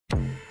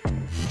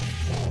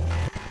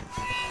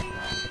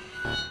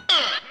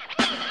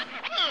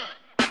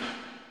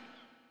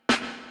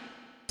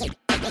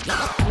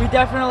We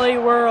definitely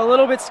were a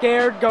little bit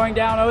scared going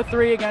down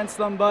 0-3 against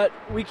them, but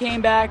we came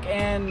back,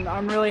 and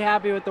I'm really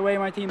happy with the way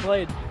my team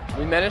played.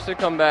 We managed to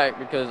come back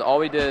because all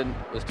we did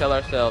was tell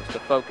ourselves to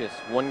focus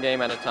one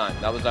game at a time.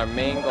 That was our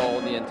main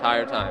goal the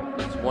entire time.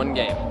 It's one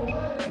game.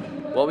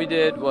 What we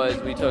did was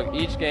we took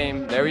each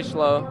game very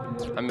slow.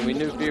 I mean, we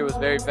knew Fear was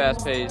very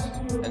fast-paced,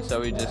 and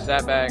so we just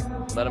sat back,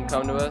 let them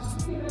come to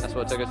us. That's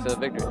what took us to the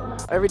victory.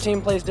 Every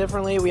team plays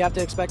differently. We have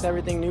to expect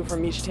everything new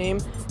from each team,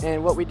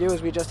 and what we do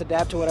is we just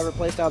adapt to whatever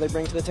play style they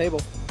bring to the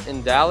table.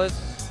 In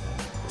Dallas,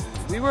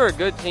 we were a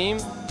good team.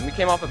 We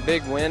came off a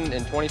big win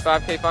in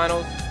 25K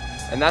finals,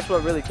 and that's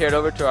what really carried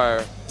over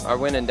to our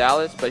win in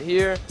Dallas. But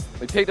here,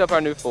 we picked up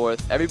our new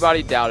fourth.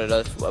 Everybody doubted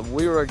us.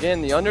 We were,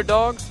 again, the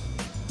underdogs,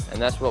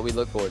 and that's what we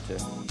look forward to.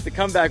 The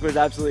comeback was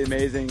absolutely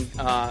amazing.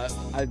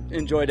 I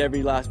enjoyed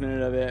every last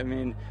minute of it. I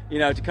mean, you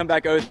know, to come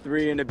back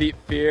 0-3 and to beat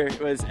Fear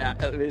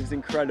was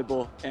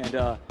incredible.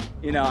 And,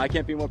 you know, I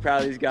can't be more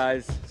proud of these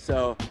guys.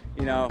 So,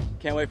 you know,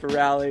 can't wait for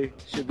Rally.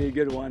 Should be a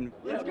good one.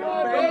 Let's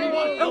go,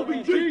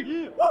 baby!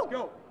 LVG! Let's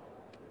go!